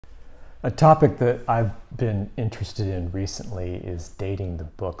A topic that I've been interested in recently is dating the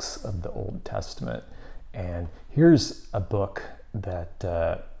books of the Old Testament. And here's a book that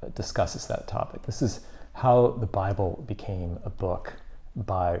discusses that topic. This is How the Bible Became a Book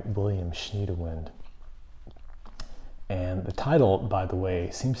by William Schniedewind. And the title, by the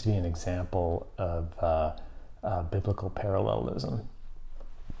way, seems to be an example of biblical parallelism.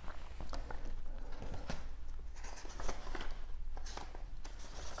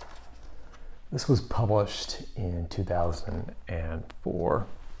 This was published in 2004.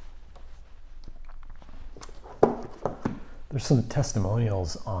 There's some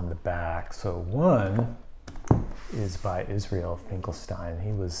testimonials on the back. So one is by Israel Finkelstein.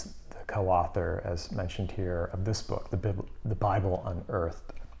 He was the co-author, as mentioned here, of this book, The Bible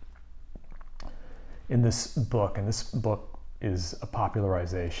Unearthed. In this book, and this book is a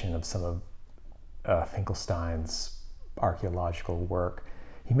popularization of some of Finkelstein's archaeological work,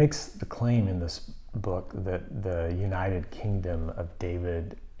 he makes the claim in this book that the United Kingdom of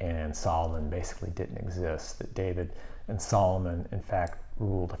David and Solomon basically didn't exist, that David and Solomon, in fact,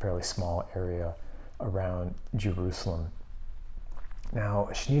 ruled a fairly small area around Jerusalem. Now,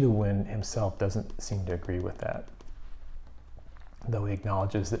 Schniedewind himself doesn't seem to agree with that, though he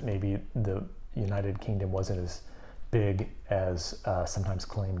acknowledges that maybe the United Kingdom wasn't as big as sometimes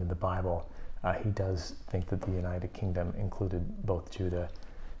claimed in the Bible. He does think that the United Kingdom included both Judah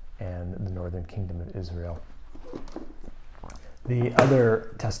and the northern kingdom of Israel. The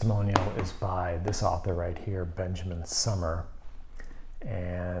other testimonial is by this author right here, Benjamin Sommer,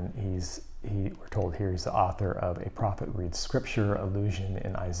 and we're told here he's the author of A Prophet Reads Scripture, Allusion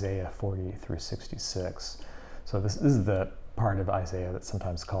in Isaiah 40 through 66. So this is the part of Isaiah that's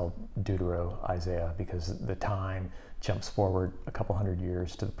sometimes called Deutero-Isaiah because the time jumps forward a couple hundred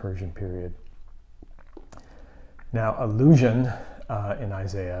years to the Persian period. Now, allusion in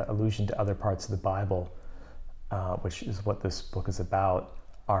Isaiah, allusion to other parts of the Bible, which is what this book is about,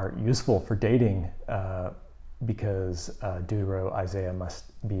 are useful for dating because Deutero-Isaiah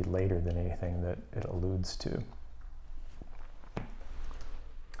must be later than anything that it alludes to.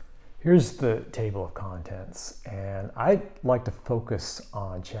 Here's the table of contents, and I'd like to focus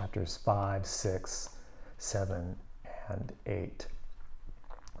on chapters 5, 6, 7, and 8.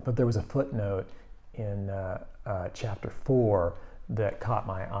 But there was a footnote in chapter 4 that caught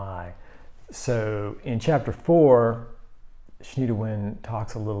my eye. So in chapter 4, Schniedewind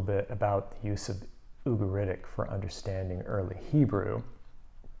talks a little bit about the use of Ugaritic for understanding early Hebrew.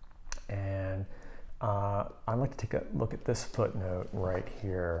 And I'd like to take a look at this footnote right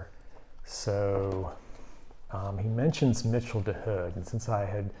here. So he mentions Mitchell Dahood, and since I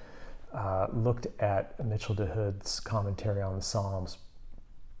had looked at Mitchell Dahood's commentary on the Psalms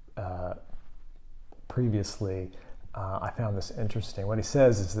previously, I found this interesting. What he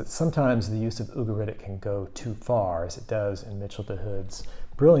says is that sometimes the use of Ugaritic can go too far, as it does in Mitchell Dahood's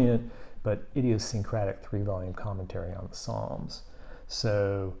brilliant but idiosyncratic 3-volume commentary on the Psalms.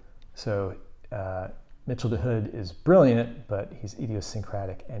 So Mitchell Dahood is brilliant, but he's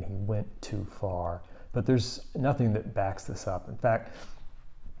idiosyncratic and he went too far. But there's nothing that backs this up. In fact,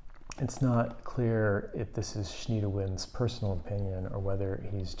 it's not clear if this is Schniedewind's personal opinion or whether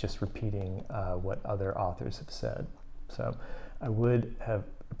he's just repeating what other authors have said. So I would have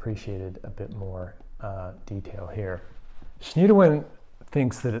appreciated a bit more detail here. Schniedewind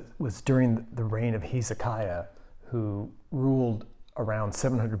thinks that it was during the reign of Hezekiah, who ruled around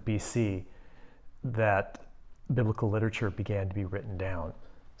 700 BC, that biblical literature began to be written down.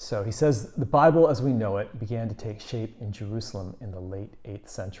 So he says the Bible as we know it began to take shape in Jerusalem in the late 8th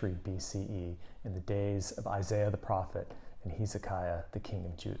century BCE, in the days of Isaiah the prophet and Hezekiah the king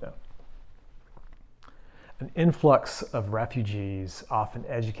of Judah. An influx of refugees, often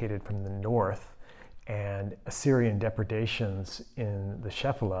educated from the north, and Assyrian depredations in the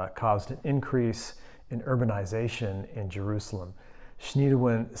Shephelah caused an increase in urbanization in Jerusalem.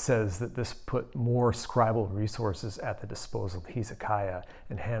 Schniedewind says that this put more scribal resources at the disposal of Hezekiah,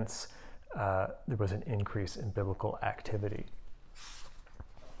 and hence there was an increase in biblical activity.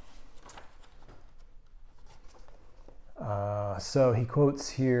 So he quotes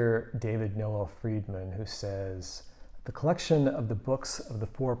here David Noel Friedman, who says, "The collection of the books of the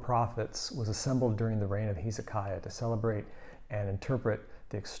 4 prophets was assembled during the reign of Hezekiah to celebrate and interpret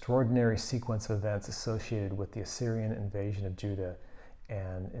the extraordinary sequence of events associated with the Assyrian invasion of Judah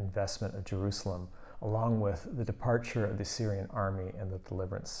and investment of Jerusalem, along with the departure of the Assyrian army and the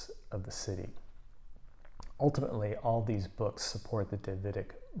deliverance of the city. Ultimately, all these books support the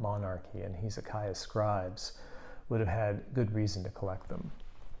Davidic monarchy, and Hezekiah's scribes would have had good reason to collect them."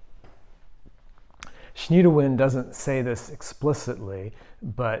 Schniedewind doesn't say this explicitly,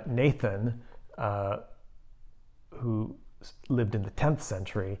 but Nathan, who lived in the 10th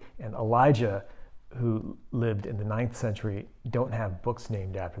century, and Elijah, who lived in the 9th century, don't have books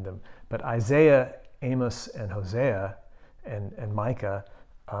named after them. But Isaiah, Amos, and Hosea, and Micah,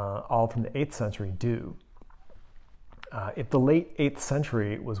 all from the 8th century, do. If the late 8th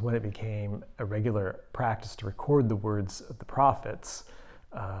century was when it became a regular practice to record the words of the prophets,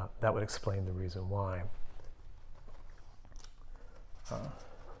 that would explain the reason why.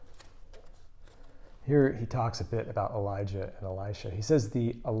 Here he talks a bit about Elijah and Elisha. He says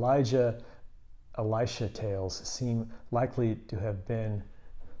the Elijah-Elisha tales seem likely to have been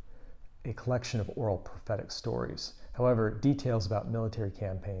a collection of oral prophetic stories. However, details about military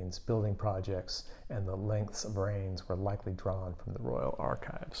campaigns, building projects, and the lengths of reigns were likely drawn from the royal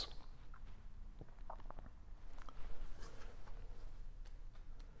archives.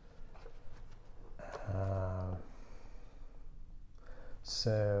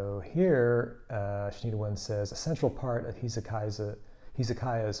 So here, Schniedewind says, a central part of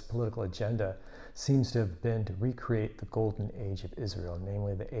Hezekiah's political agenda seems to have been to recreate the golden age of Israel,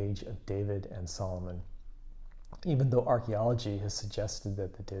 namely the age of David and Solomon. Even though archaeology has suggested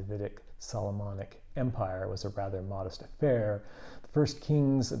that the Davidic Solomonic Empire was a rather modest affair, the first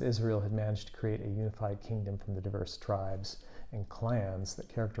kings of Israel had managed to create a unified kingdom from the diverse tribes and clans that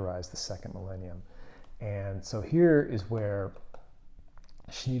characterized the second millennium. And so here is where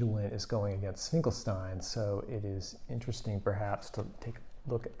Schniedewind is going against Finkelstein, so it is interesting perhaps to take a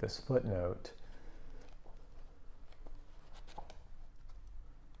look at this footnote.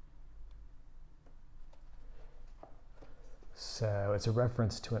 So it's a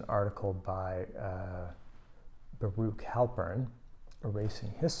reference to an article by Baruch Halpern,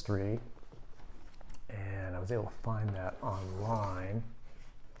 Erasing History, and I was able to find that online.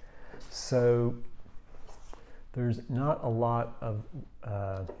 So there's not a lot of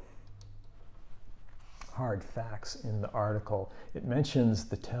hard facts in the article. It mentions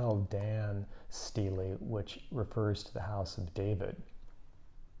the Tel Dan stele, which refers to the house of David.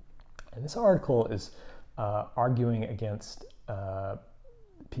 And this article is arguing against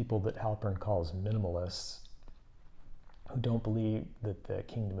people that Halpern calls minimalists, who don't believe that the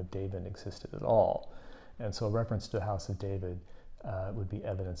kingdom of David existed at all. And so a reference to the house of David would be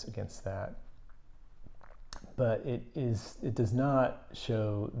evidence against that. But it does not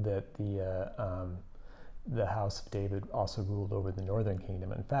show that the house of David also ruled over the northern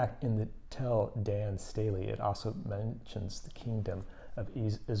kingdom. In fact, in the Tel Dan stele, it also mentions the kingdom of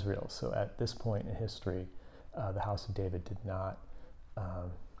Israel. So at this point in history, the house of David did not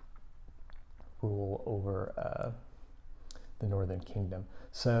rule over the northern kingdom.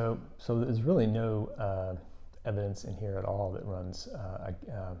 So there's really no evidence in here at all that runs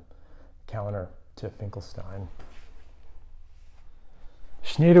counter to Finkelstein.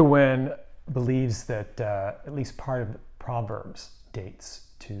 Schniedewind believes that at least part of the Proverbs dates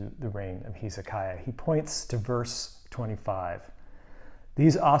to the reign of Hezekiah. He points to verse 25.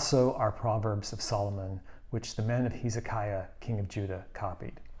 These also are Proverbs of Solomon, which the men of Hezekiah, king of Judah,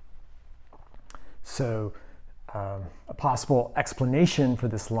 copied. So a possible explanation for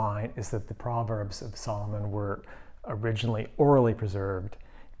this line is that the Proverbs of Solomon were originally orally preserved,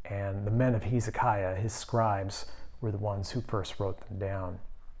 and the men of Hezekiah, his scribes, were the ones who first wrote them down.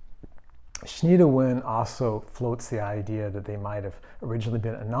 Schniedewind also floats the idea that they might have originally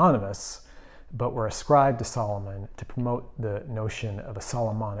been anonymous, but were ascribed to Solomon to promote the notion of a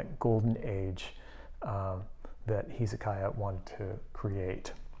Solomonic golden age that Hezekiah wanted to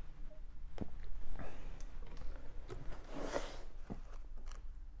create.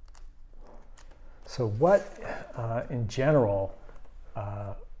 So what, in general,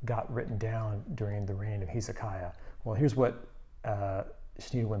 got written down during the reign of Hezekiah? Well, here's what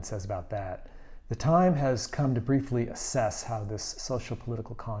Schniedewind says about that. The time has come to briefly assess how this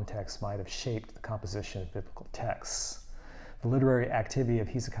social-political context might have shaped the composition of biblical texts. The literary activity of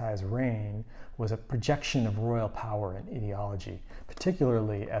Hezekiah's reign was a projection of royal power and ideology,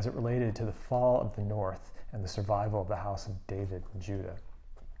 particularly as it related to the fall of the north and the survival of the house of David and Judah.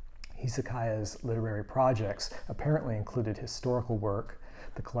 Hezekiah's literary projects apparently included historical work,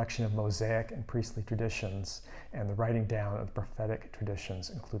 the collection of Mosaic and priestly traditions, and the writing down of prophetic traditions,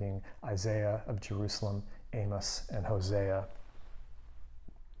 including Isaiah of Jerusalem, Amos, and Hosea.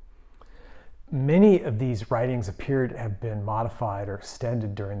 Many of these writings appear to have been modified or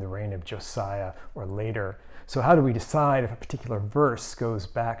extended during the reign of Josiah or later. So how do we decide if a particular verse goes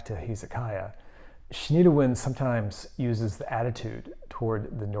back to Hezekiah? Schniedewind sometimes uses the attitude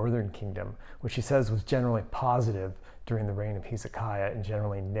toward the northern kingdom, which he says was generally positive during the reign of Hezekiah and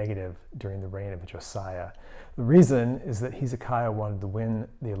generally negative during the reign of Josiah. The reason is that Hezekiah wanted to win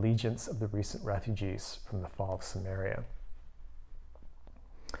the allegiance of the recent refugees from the fall of Samaria.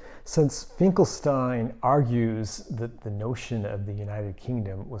 Since Finkelstein argues that the notion of the United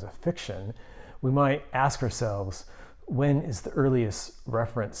Kingdom was a fiction, we might ask ourselves, when is the earliest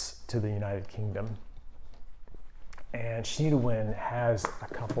reference to the United Kingdom? And Schniedewind has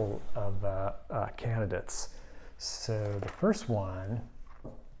a couple of candidates. So the first one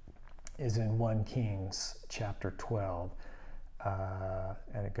is in 1 Kings chapter 12.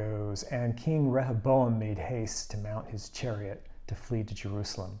 And it goes, "And King Rehoboam made haste to mount his chariot to flee to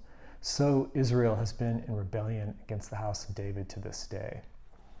Jerusalem. So Israel has been in rebellion against the house of David to this day."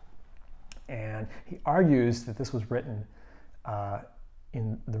 And he argues that this was written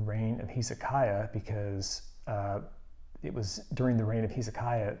in the reign of Hezekiah because it was during the reign of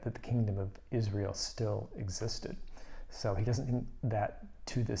Hezekiah that the kingdom of Israel still existed. So he doesn't think that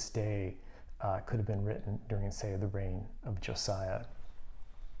to this day could have been written during, say, the reign of Josiah.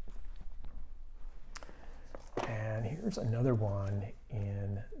 And here's another one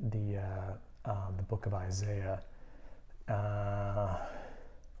in the book of Isaiah. And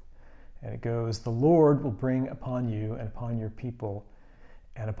it goes, "The Lord will bring upon you and upon your people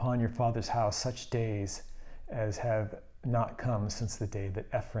and upon your father's house such days as have not come since the day that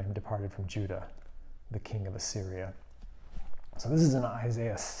Ephraim departed from Judah, the king of Assyria." So this is in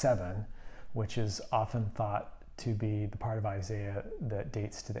Isaiah 7, which is often thought to be the part of Isaiah that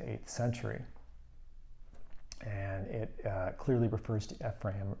dates to the 8th century. And it clearly refers to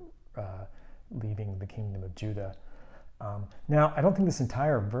Ephraim leaving the kingdom of Judah. Now, I don't think this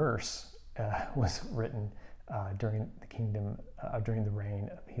entire verse was written during the reign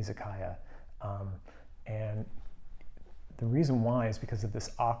of Hezekiah. And the reason why is because of this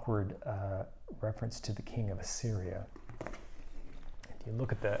awkward reference to the king of Assyria. If you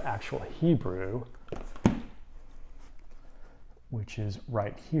look at the actual Hebrew, which is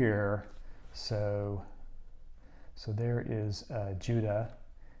right here, so there is Judah,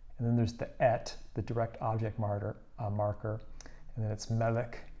 and then there's the et, the direct object marker, and then it's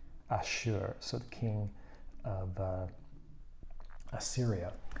Melech Ashur, so the king of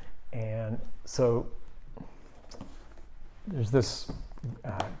Assyria. And so there's this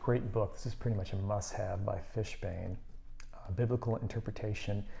great book. This is pretty much a must-have by Fishbane, Biblical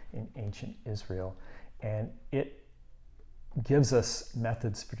Interpretation in Ancient Israel, and it gives us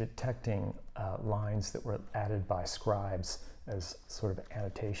methods for detecting lines that were added by scribes as sort of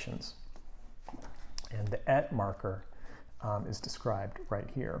annotations. And the et marker is described right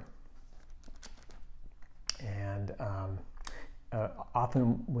here. And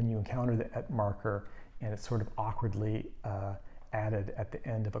often when you encounter the et marker and it's sort of awkwardly added at the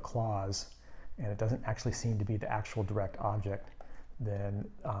end of a clause, and it doesn't actually seem to be the actual direct object, then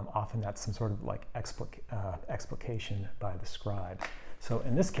often that's some sort of like explication by the scribe. So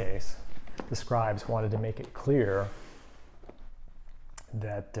in this case, the scribes wanted to make it clear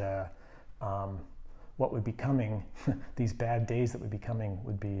that what would be coming, these bad days that would be coming,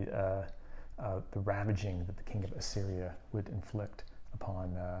 would be the ravaging that the king of Assyria would inflict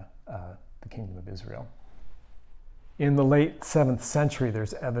upon the kingdom of Israel. In the late 7th century,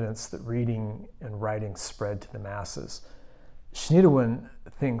 there's evidence that reading and writing spread to the masses. Schniedewind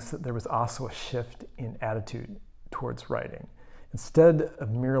thinks that there was also a shift in attitude towards writing. Instead of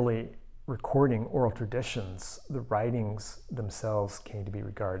merely recording oral traditions, the writings themselves came to be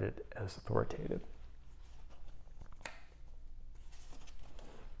regarded as authoritative.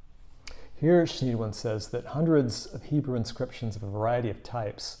 Here, Schniedewind says that hundreds of Hebrew inscriptions of a variety of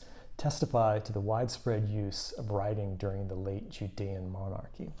types testify to the widespread use of writing during the late Judean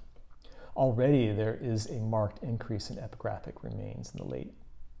monarchy. Already there is a marked increase in epigraphic remains in the late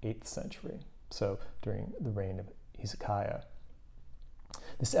 8th century, so during the reign of Hezekiah.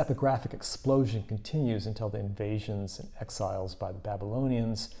 This epigraphic explosion continues until the invasions and exiles by the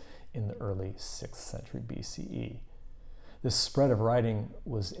Babylonians in the early 6th century BCE. This spread of writing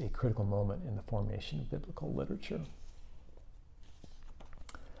was a critical moment in the formation of biblical literature.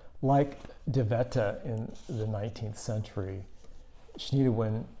 Like De Wette in the 19th century,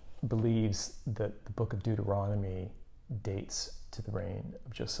 Schniedewind believes that the book of Deuteronomy dates to the reign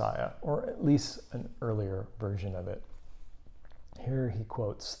of Josiah, or at least an earlier version of it. Here he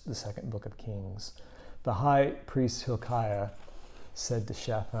quotes the second book of Kings. "The high priest Hilkiah said to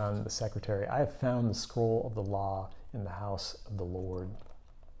Shaphan the secretary, 'I have found the scroll of the law in the house of the Lord.'"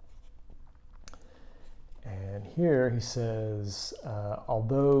 And here he says,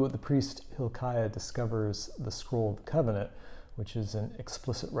 although the priest Hilkiah discovers the scroll of the covenant, which is an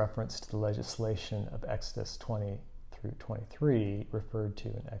explicit reference to the legislation of Exodus 20 through 23, referred to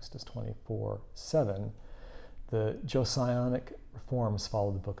in Exodus 24:7, the Josianic reforms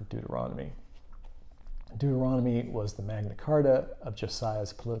follow the book of Deuteronomy. Deuteronomy was the Magna Carta of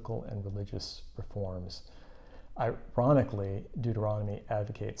Josiah's political and religious reforms. Ironically, Deuteronomy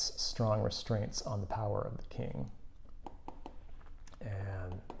advocates strong restraints on the power of the king.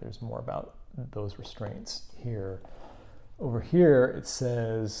 And there's more about those restraints here. Over here, it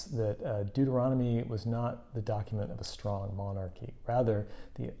says that Deuteronomy was not the document of a strong monarchy. Rather,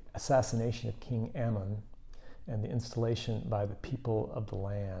 the assassination of King Ammon and the installation by the people of the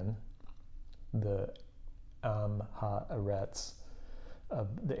land, the Amulets,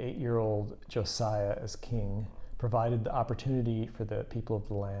 of the 8-year-old Josiah as king, provided the opportunity for the people of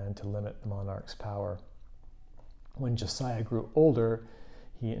the land to limit the monarch's power. When Josiah grew older,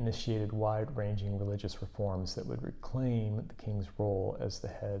 he initiated wide-ranging religious reforms that would reclaim the king's role as the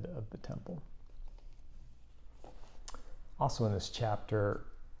head of the temple. Also in this chapter,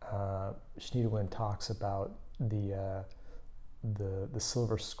 Schniedewind talks about the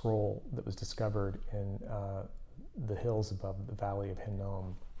silver scroll that was discovered in the hills above the valley of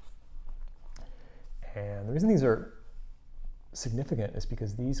Hinnom. And the reason these are significant is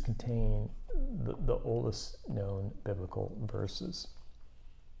because these contain the oldest known biblical verses.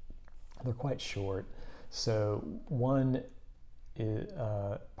 They're quite short. So one is,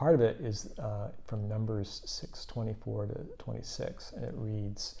 part of it is from Numbers 6:24 to 26, and it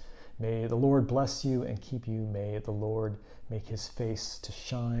reads, "May the Lord bless you and keep you. May the Lord make his face to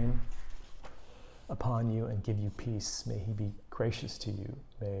shine upon you and give you peace. May he be gracious to you.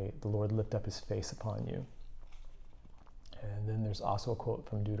 May the Lord lift up his face upon you." And then there's also a quote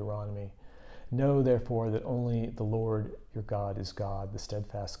from Deuteronomy. "Know therefore that only the Lord your God is God, the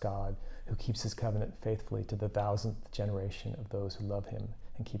steadfast God, who keeps his covenant faithfully to the 1,000th generation of those who love him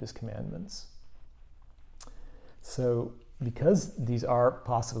and keep his commandments." So because these are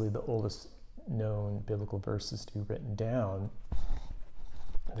possibly the oldest known biblical verses to be written down,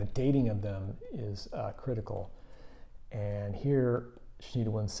 the dating of them is critical. And here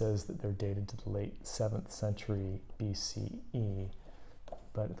Schniedewind says that they're dated to the late 7th century BCE.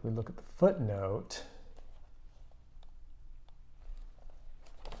 But if we look at the footnote,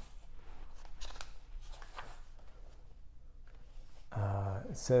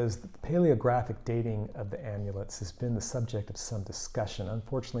 it says that the paleographic dating of the amulets has been the subject of some discussion.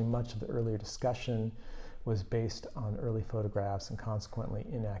 Unfortunately, much of the earlier discussion was based on early photographs and consequently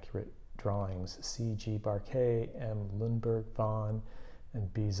inaccurate drawings. C. G. Barkay, M. Lundberg, Vaughan,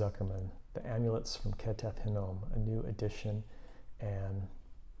 and B. Zuckerman. The Amulets from Ketef Hinnom, a new edition, and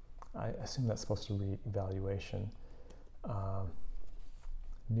I assume that's supposed to read evaluation.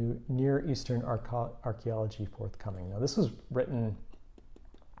 Near Eastern archaeology forthcoming. Now this was written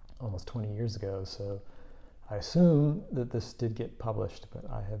almost 20 years ago, so I assume that this did get published, but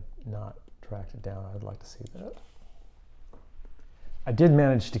I have not tracked it down. I'd like to see that. I did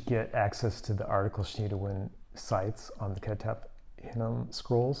manage to get access to the article Schniedewind cites on the Ketef Hinnom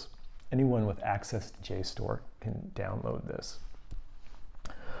scrolls. Anyone with access to JSTOR can download this.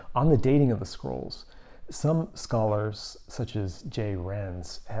 On the dating of the scrolls, some scholars, such as J.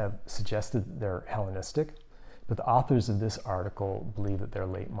 Renz, have suggested that they're Hellenistic, but the authors of this article believe that they're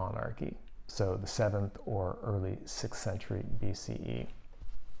late monarchy, so the 7th or early 6th century BCE.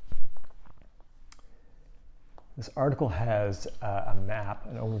 This article has a map,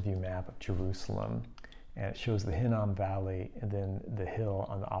 an overview map of Jerusalem, and it shows the Hinnom Valley and then the hill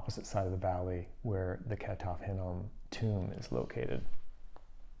on the opposite side of the valley where the Ketef Hinnom tomb is located.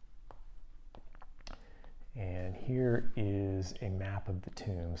 And here is a map of the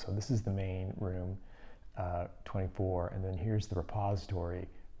tomb. So this is the main room, 24, and then here's the repository,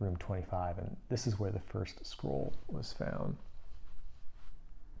 room 25, and this is where the first scroll was found.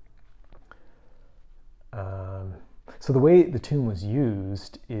 So the way the tomb was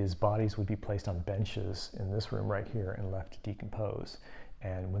used is bodies would be placed on benches in this room right here and left to decompose.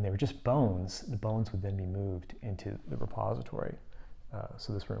 And when they were just bones, the bones would then be moved into the repository.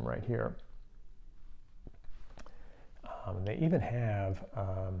 So this room right here. They even have,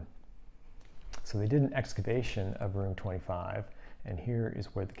 so they did an excavation of room 25, and here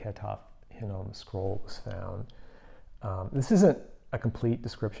is where the Ketef Hinnom scroll was found. This isn't a complete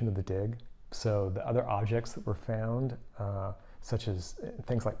description of the dig, so the other objects that were found, such as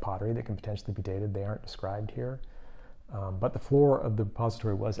things like pottery that can potentially be dated, they aren't described here. But the floor of the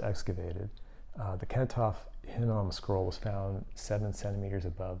repository was excavated. The Ketef Hinnom scroll was found 7 centimeters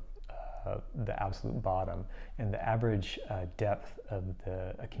above the absolute bottom, and the average depth of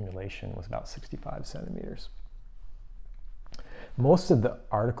the accumulation was about 65 centimeters. Most of the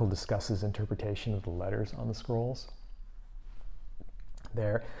article discusses interpretation of the letters on the scrolls.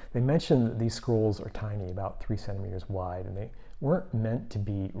 there. They mention that these scrolls are tiny, about 3 centimeters wide, and they weren't meant to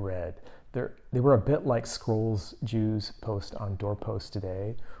be read. They were a bit like scrolls Jews post on doorposts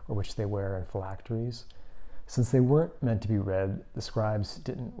today, or which they wear in phylacteries. Since they weren't meant to be read, the scribes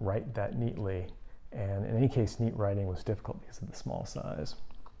didn't write that neatly, and in any case, neat writing was difficult because of the small size.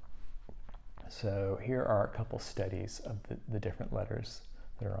 So here are a couple studies of the different letters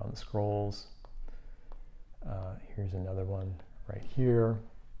that are on the scrolls. Here's another one right here.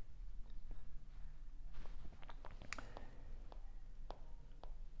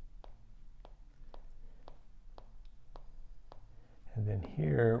 And then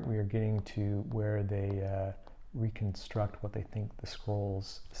here we are getting to where they reconstruct what they think the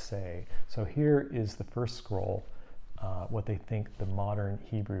scrolls say. So here is the first scroll, what they think the modern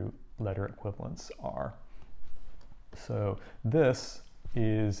Hebrew letter equivalents are. So this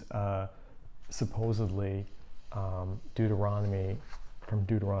is supposedly Deuteronomy, from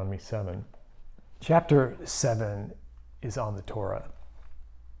Deuteronomy 7. Chapter 7 is on the Torah.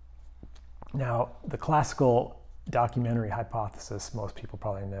 Now, the classical documentary hypothesis, most people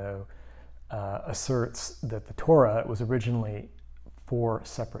probably know, asserts that the Torah was originally 4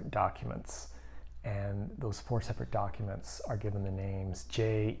 separate documents, and those 4 separate documents are given the names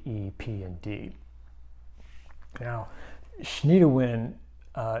J, E, P, and D. Now, Schniedewind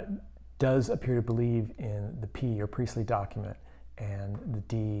does appear to believe in the P, or priestly document, and the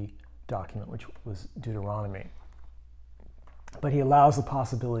D document, which was Deuteronomy. But he allows the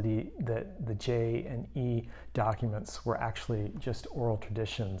possibility that the J and E documents were actually just oral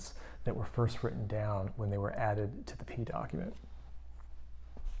traditions that were first written down when they were added to the P document.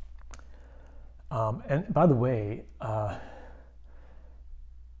 And by the way,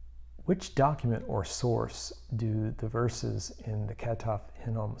 which document or source do the verses in the Ketef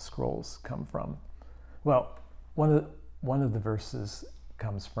Hinnom scrolls come from? Well, one of the verses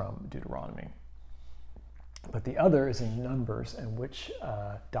comes from Deuteronomy, but the other is in Numbers. And which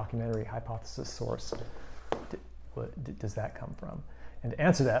documentary hypothesis source does that come from? And to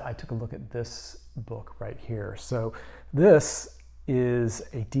answer that, I took a look at this book right here. So this is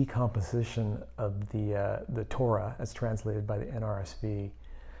a decomposition of the Torah as translated by the NRSV.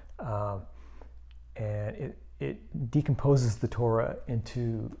 And it decomposes the Torah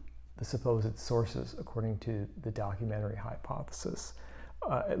into the supposed sources according to the documentary hypothesis.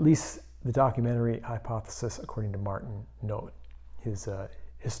 At least the documentary hypothesis according to Martin Note, his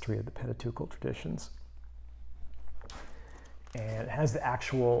history of the Pentateuchal traditions. And it has the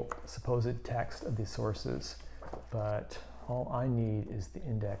actual supposed text of these sources, but all I need is the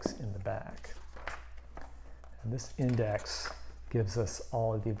index in the back. And this index gives us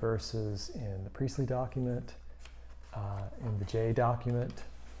all of the verses in the priestly document, in the J document,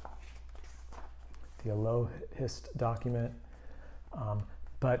 the Elohist document,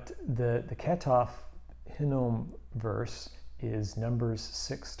 but the Ketef Hinnom verse is Numbers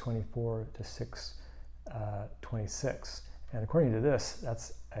 6:24 to 6:26. And according to this,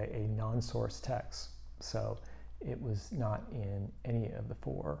 that's a non-source text. So it was not in any of the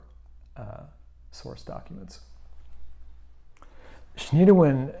 4 source documents.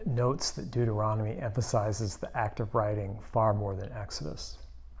 Schniedewind notes that Deuteronomy emphasizes the act of writing far more than Exodus.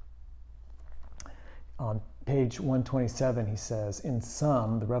 On page 127, he says, in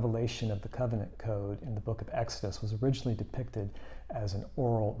sum, the revelation of the covenant code in the book of Exodus was originally depicted as an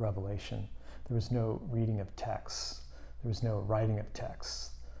oral revelation. There was no reading of texts. There was no writing of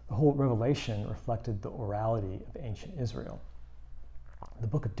texts. The whole revelation reflected the orality of ancient Israel. The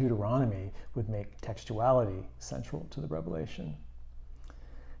book of Deuteronomy would make textuality central to the revelation.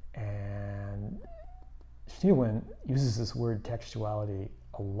 And Schniedewind uses this word textuality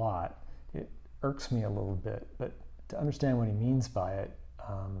a lot. It irks me a little bit, but to understand what he means by it,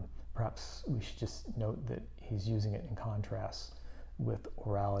 perhaps we should just note that he's using it in contrast with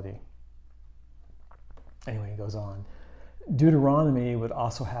orality. Anyway, he goes on. Deuteronomy would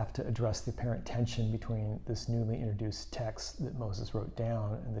also have to address the apparent tension between this newly introduced text that Moses wrote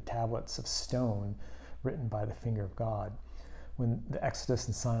down and the tablets of stone written by the finger of God. When the Exodus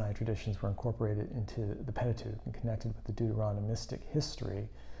and Sinai traditions were incorporated into the Pentateuch and connected with the Deuteronomistic history,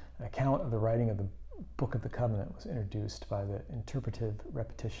 an account of the writing of the Book of the Covenant was introduced by the interpretive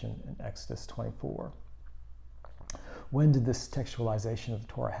repetition in Exodus 24. When did this textualization of the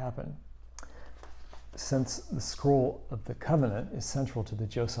Torah happen? Since the scroll of the covenant is central to the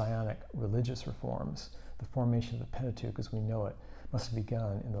Josianic religious reforms, the formation of the Pentateuch as we know it must have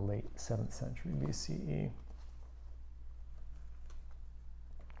begun in the late 7th century BCE.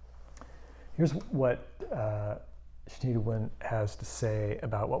 Here's what Schniedewind has to say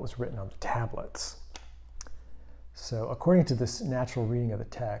about what was written on the tablets. So according to this natural reading of the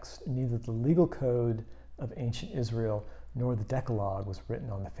text, neither the legal code of ancient Israel nor the Decalogue was written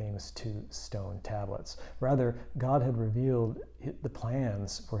on the famous 2 stone tablets. Rather, God had revealed the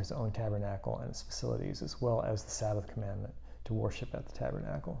plans for his own tabernacle and its facilities, as well as the Sabbath commandment to worship at the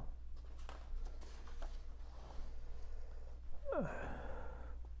tabernacle.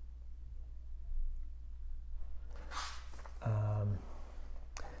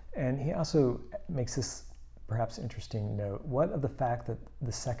 And he also makes this perhaps interesting note. What of the fact that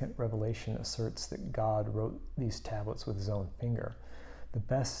the second revelation asserts that God wrote these tablets with his own finger? The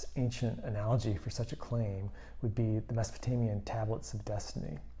best ancient analogy for such a claim would be the Mesopotamian tablets of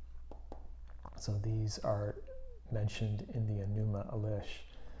destiny. So these are mentioned in the Enuma Elish.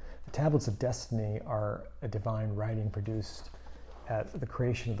 The tablets of destiny are a divine writing produced at the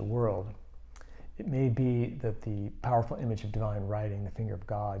creation of the world. It may be that the powerful image of divine writing, the finger of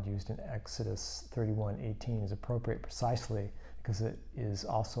God, used in Exodus 31:18 is appropriate precisely because it is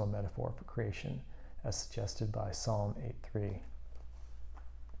also a metaphor for creation, as suggested by Psalm 8:3.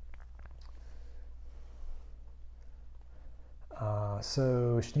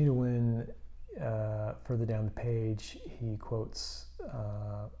 So Schniedewind, further down the page, he quotes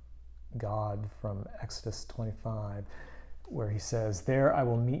God from Exodus 25, where he says, "There I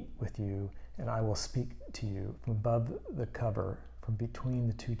will meet with you, and I will speak to you from above the cover, from between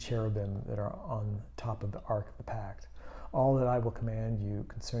the 2 cherubim that are on top of the Ark of the Pact, all that I will command you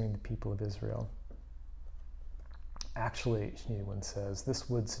concerning the people of Israel." Actually, Schniedewind says, this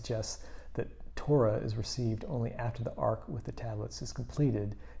would suggest that Torah is received only after the Ark with the tablets is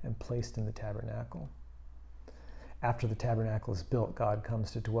completed and placed in the tabernacle. After the tabernacle is built, God comes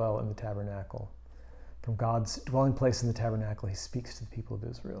to dwell in the tabernacle. From God's dwelling place in the tabernacle, he speaks to the people of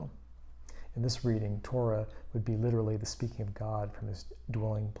Israel. In this reading, Torah would be literally the speaking of God from his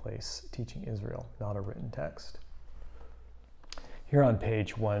dwelling place, teaching Israel, not a written text. Here on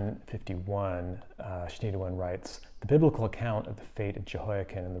page 151, Schniedewind writes, "The biblical account of the fate of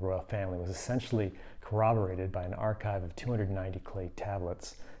Jehoiachin and the royal family was essentially corroborated by an archive of 290 clay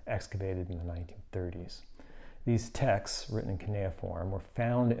tablets excavated in the 1930s. These texts, written in cuneiform, were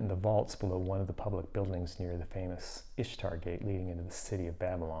found in the vaults below one of the public buildings near the famous Ishtar Gate leading into the city of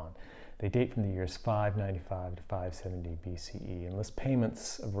Babylon. They date from the years 595 to 570 BCE and list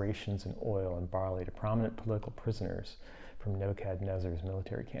payments of rations and oil and barley to prominent political prisoners from Nebuchadnezzar's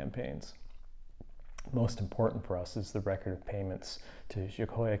military campaigns. Most important for us is the record of payments to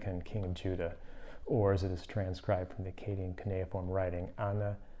Jehoiachin, king of Judah, or as it is transcribed from the Akkadian cuneiform writing,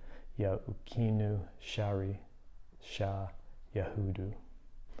 Ana Yaukinu Shari Shah Yahudu.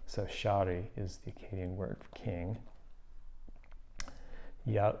 So Shari is the Akkadian word for king.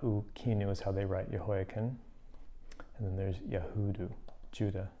 Yaukinu is how they write Jehoiachin. And then there's Yahudu,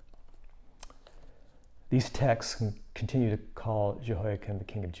 Judah. These texts continue to call Jehoiachin the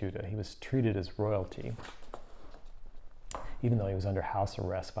king of Judah. He was treated as royalty, even though he was under house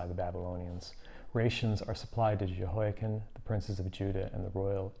arrest by the Babylonians. Rations are supplied to Jehoiachin, the princes of Judah, and the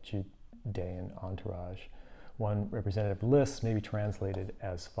royal Judean entourage. One representative list may be translated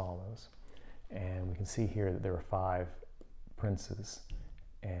as follows. And we can see here that there were 5 princes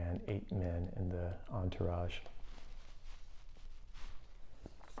and 8 men in the entourage.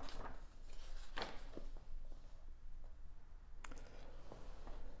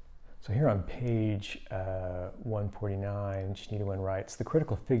 So here on page 149, Schniedewind writes, "The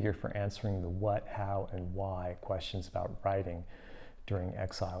critical figure for answering the what, how, and why questions about writing during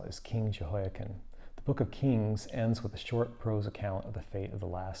exile is King Jehoiachin. The Book of Kings ends with a short prose account of the fate of the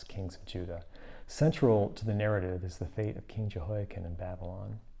last kings of Judah. Central to the narrative is the fate of King Jehoiachin in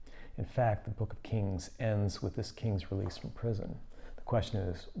Babylon. In fact, the Book of Kings ends with this king's release from prison. The question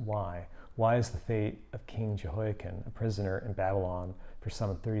is, why? Why is the fate of King Jehoiachin, a prisoner in Babylon for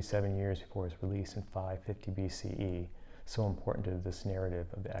some 37 years before his release in 550 BCE, so important to this narrative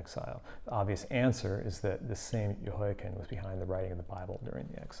of the exile? The obvious answer is that this same Jehoiachin was behind the writing of the Bible during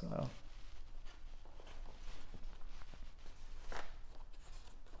the exile."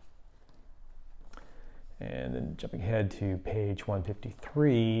 And then jumping ahead to page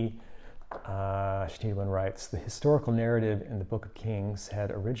 153, Schniedewind writes, "The historical narrative in the Book of Kings had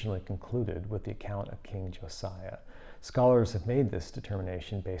originally concluded with the account of King Josiah. Scholars have made this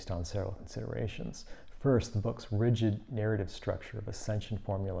determination based on several considerations. First, the book's rigid narrative structure of ascension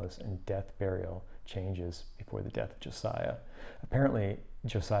formulas and death burial changes before the death of Josiah. Apparently,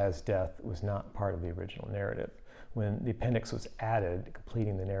 Josiah's death was not part of the original narrative. When the appendix was added,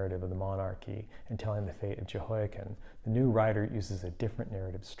 completing the narrative of the monarchy and telling the fate of Jehoiachin, the new writer uses a different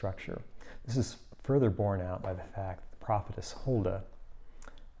narrative structure. This is further borne out by the fact that the prophetess Huldah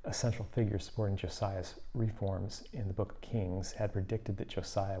a central figure supporting Josiah's reforms in the Book of Kings, had predicted that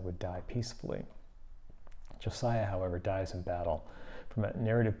Josiah would die peacefully. Josiah, however, dies in battle. From a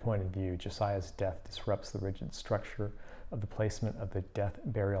narrative point of view, Josiah's death disrupts the rigid structure of the placement of the death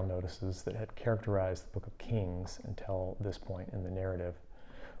burial notices that had characterized the Book of Kings until this point in the narrative.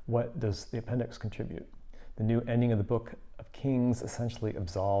 What does the appendix contribute? The new ending of the Book of Kings essentially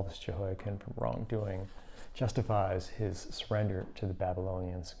absolves Jehoiachin from wrongdoing, justifies his surrender to the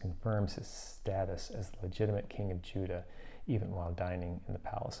Babylonians, and confirms his status as the legitimate king of Judah, even while dining in the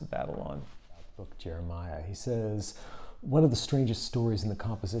palace of Babylon. The book of Jeremiah. He says, one of the strangest stories in the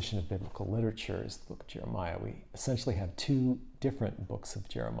composition of biblical literature is the book of Jeremiah. We essentially have two different books of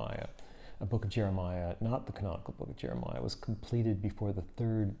Jeremiah. A book of Jeremiah, not the canonical book of Jeremiah, was completed before the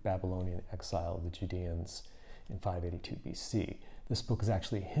third Babylonian exile of the Judeans in 582 BC. This book is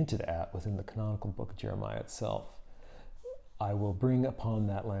actually hinted at within the canonical book of Jeremiah itself. I will bring upon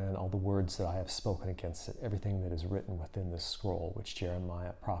that land all the words that I have spoken against it, everything that is written within this scroll, which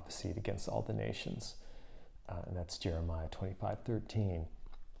Jeremiah prophesied against all the nations. And that's Jeremiah 25:13.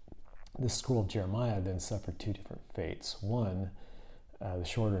 This scroll of Jeremiah then suffered two different fates. One, the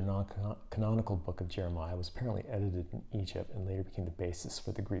shorter non-canonical book of Jeremiah was apparently edited in Egypt and later became the basis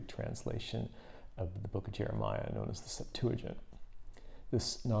for the Greek translation of the book of Jeremiah, known as the Septuagint.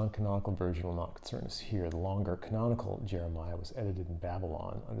 This non-canonical version will not concern us here. The longer canonical Jeremiah was edited in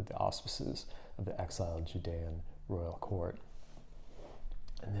Babylon under the auspices of the exiled Judean royal court.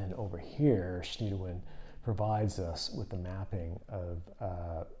 And then over here, Schniedewind provides us with the mapping of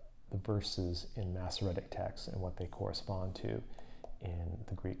the verses in Masoretic texts and what they correspond to in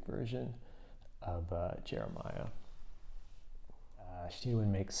the Greek version of Jeremiah.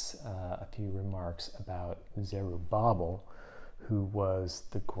 Schniedewind makes a few remarks about Zerubbabel, who was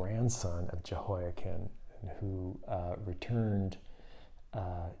the grandson of Jehoiachin and who returned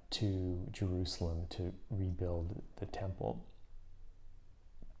to Jerusalem to rebuild the temple.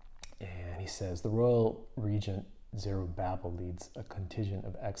 And he says, the royal regent Zerubbabel leads a contingent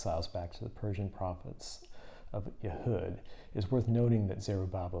of exiles back to the Persian province of Dahood. It is worth noting that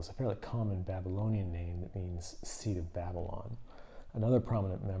Zerubbabel is a fairly common Babylonian name that means seat of Babylon. Another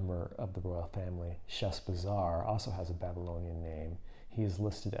prominent member of the royal family, Sheshbazzar, also has a Babylonian name. He is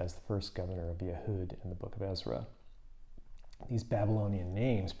listed as the first governor of Dahood in the book of Ezra. These Babylonian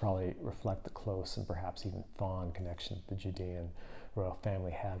names probably reflect the close and perhaps even fond connection the Judean royal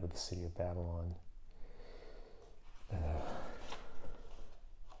family had with the city of Babylon.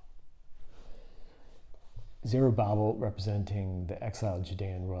 Zerubbabel, representing the exiled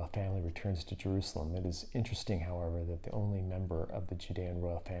Judean royal family, returns to Jerusalem. It is interesting, however, that the only member of the Judean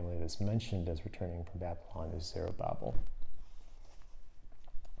royal family that is mentioned as returning from Babylon is Zerubbabel.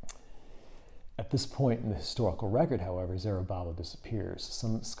 At this point in the historical record, however, Zerubbabel disappears.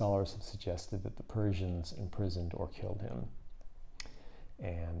 Some scholars have suggested that the Persians imprisoned or killed him.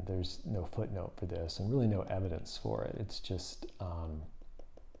 And there's no footnote for this and really no evidence for it. It's just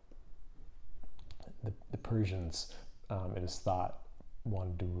the Persians, it is thought,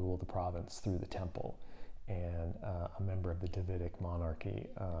 wanted to rule the province through the temple, and a member of the Davidic monarchy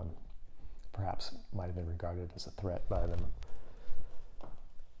perhaps might have been regarded as a threat by them.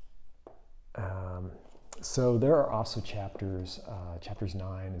 So there are also chapters. Chapters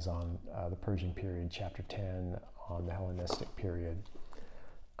 9 is on the Persian period, chapter 10 on the Hellenistic period.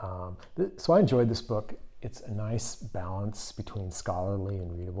 So I enjoyed this book. It's a nice balance between scholarly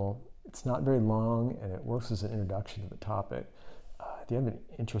and readable. It's not very long, and it works as an introduction to the topic. If you have an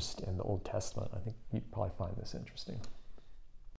interest in the Old Testament, I think you'd probably find this interesting.